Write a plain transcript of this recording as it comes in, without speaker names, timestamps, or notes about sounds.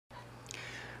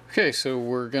Okay, so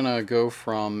we're gonna go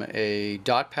from a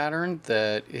dot pattern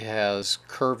that has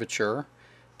curvature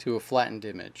to a flattened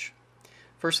image.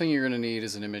 First thing you're gonna need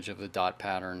is an image of the dot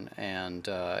pattern, and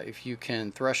if you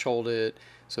can threshold it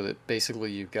so that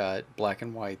basically you've got black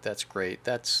and white, that's great.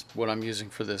 That's what I'm using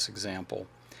for this example.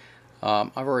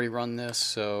 I've already run this,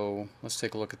 so let's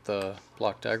take a look at the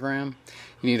block diagram.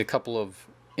 You need a couple of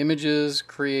images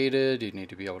created. You need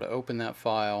to be able to open that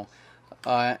file.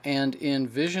 And in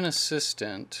Vision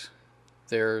Assistant,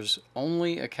 there's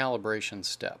only a calibration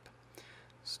step.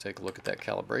 Let's take a look at that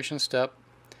calibration step.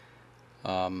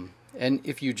 And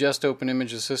if you just open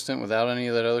Image Assistant without any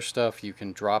of that other stuff, you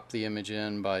can drop the image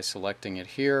in by selecting it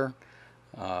here.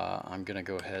 I'm going to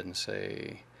go ahead and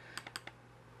say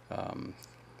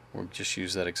we'll just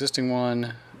use that existing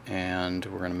one, and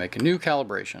we're going to make a new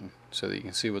calibration so that you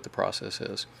can see what the process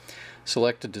is.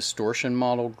 Select a distortion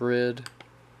model grid.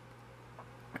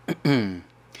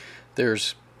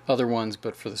 There's other ones,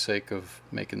 but for the sake of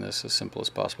making this as simple as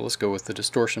possible, let's go with the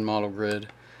distortion model grid.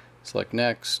 Select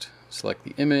next, select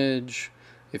the image.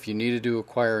 If you needed to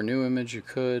acquire a new image, you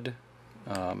could.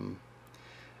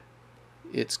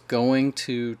 It's going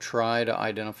to try to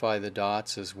identify the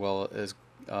dots as well as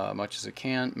much as it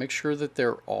can. Make sure that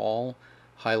they're all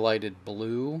highlighted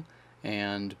blue,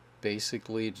 and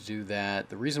basically to do that,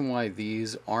 the reason why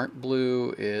these aren't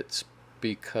blue, it's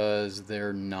because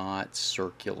they're not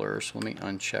circular. So let me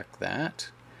uncheck that,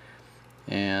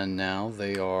 and now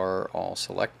they are all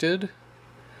selected.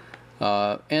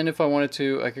 And if I wanted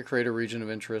to, I could create a region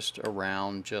of interest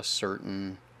around just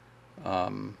certain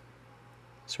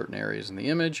areas in the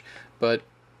image, but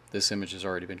this image has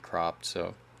already been cropped,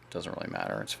 so it doesn't really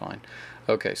matter. It's fine.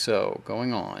 Okay, so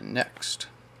going on next.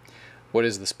 What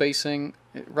is the spacing?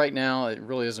 Right now, it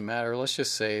really doesn't matter. Let's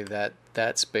just say that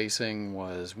that spacing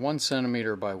was 1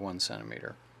 centimeter by 1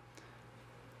 centimeter.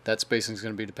 That spacing is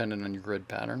going to be dependent on your grid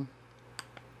pattern.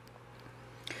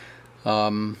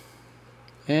 And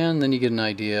then you get an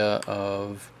idea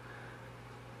of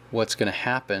what's going to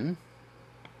happen.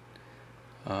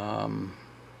 You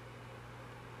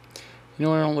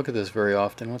know, I don't look at this very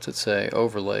often. What's it say?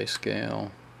 Overlay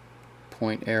scale,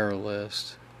 point error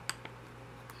list.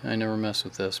 I never mess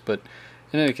with this, but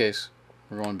in any case,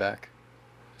 we're going back.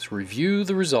 Let's review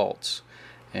the results,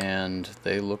 and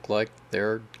they look like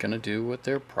they're going to do what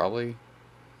they're probably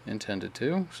intended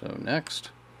to. So next,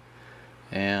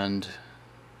 and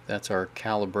that's our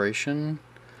calibration.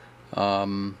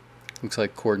 Looks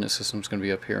like coordinate system's going to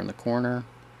be up here in the corner.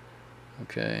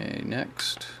 Okay,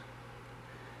 next.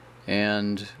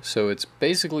 And so it's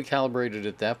basically calibrated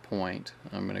at that point.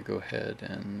 I'm going to go ahead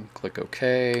and click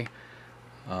OK.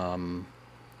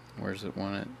 Where's it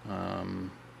want it?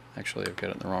 Actually, I've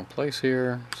got it in the wrong place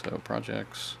here. So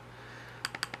projects.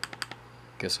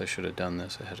 Guess I should have done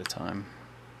this ahead of time.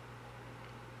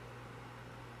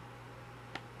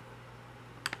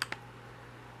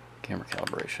 Camera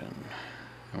calibration.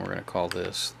 And we're going to call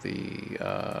this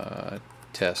the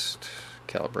test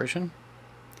calibration.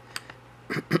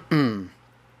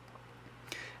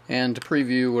 And to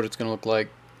preview what it's going to look like,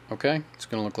 okay, it's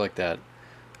going to look like that.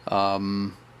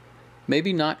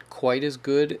 Maybe not quite as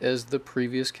good as the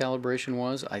previous calibration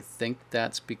was. I think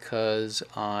that's because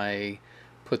I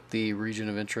put the region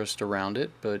of interest around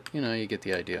it, but you know, you get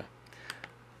the idea.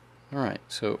 Alright,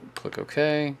 so click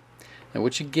OK. Now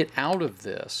what you get out of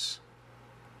this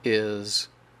is,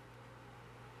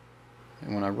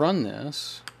 and when I run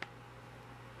this,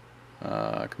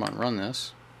 come on, run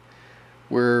this,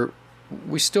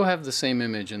 we still have the same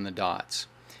image in the dots.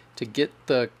 To get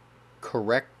the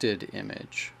corrected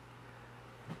image,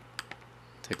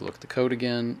 take a look at the code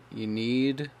again. You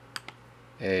need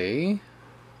a,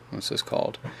 what's this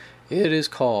called? It is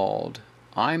called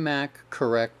iMac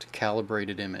correct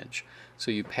calibrated image. So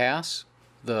you pass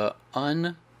the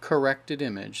uncorrected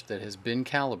image that has been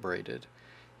calibrated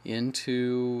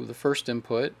into the first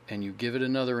input, and you give it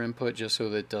another input just so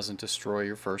that it doesn't destroy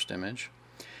your first image,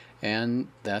 and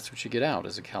that's what you get out,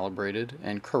 is a calibrated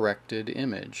and corrected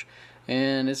image.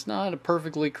 And it's not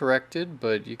perfectly corrected,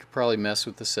 but you could probably mess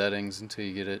with the settings until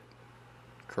you get it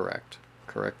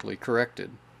correctly corrected.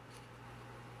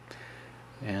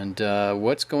 And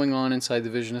what's going on inside the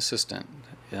Vision Assistant?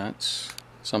 That's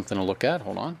something to look at.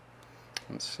 Hold on.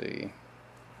 Let's see.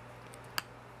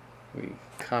 We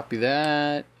copy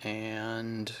that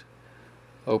and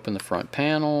open the front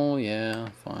panel. Yeah,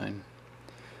 fine.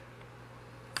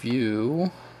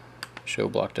 View, show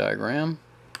block diagram.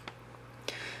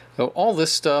 So all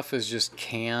this stuff is just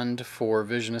canned for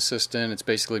Vision Assistant. It's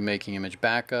basically making image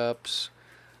backups.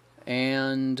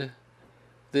 And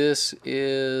this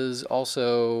is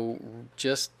also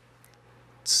just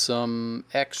some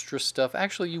extra stuff.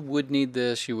 Actually, you would need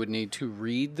this. You would need to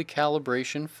read the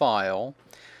calibration file.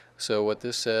 So what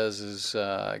this says is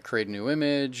create a new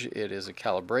image. It is a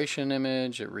calibration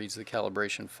image. It reads the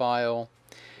calibration file,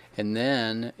 and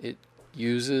then it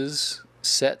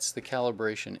sets the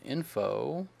calibration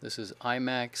info. This is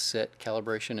IMAX set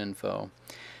calibration info.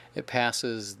 It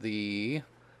passes the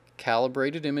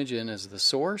calibrated image in as the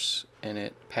source, and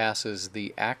it passes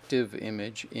the active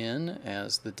image in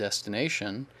as the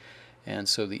destination. And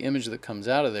so the image that comes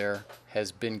out of there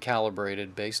has been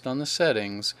calibrated based on the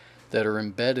settings that are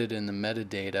embedded in the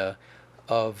metadata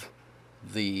of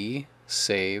the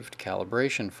saved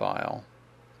calibration file.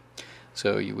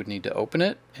 So you would need to open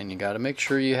it, and you got to make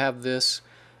sure you have this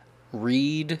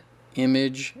read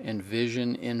image and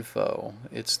vision info.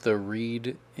 It's the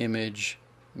read image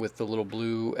with the little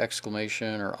blue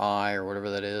exclamation or I or whatever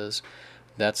that is.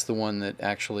 That's the one that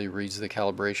actually reads the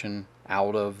calibration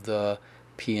out of the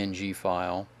PNG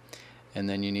file. And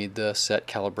then you need the set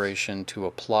calibration to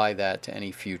apply that to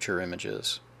any future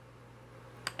images.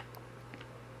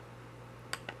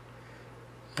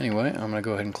 Anyway, I'm going to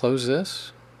go ahead and close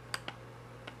this.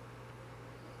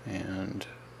 And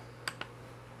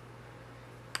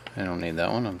I don't need that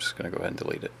one. I'm just going to go ahead and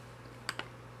delete it,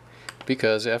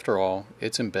 because after all,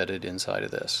 it's embedded inside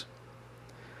of this.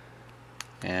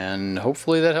 And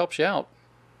hopefully that helps you out.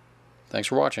 Thanks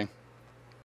for watching.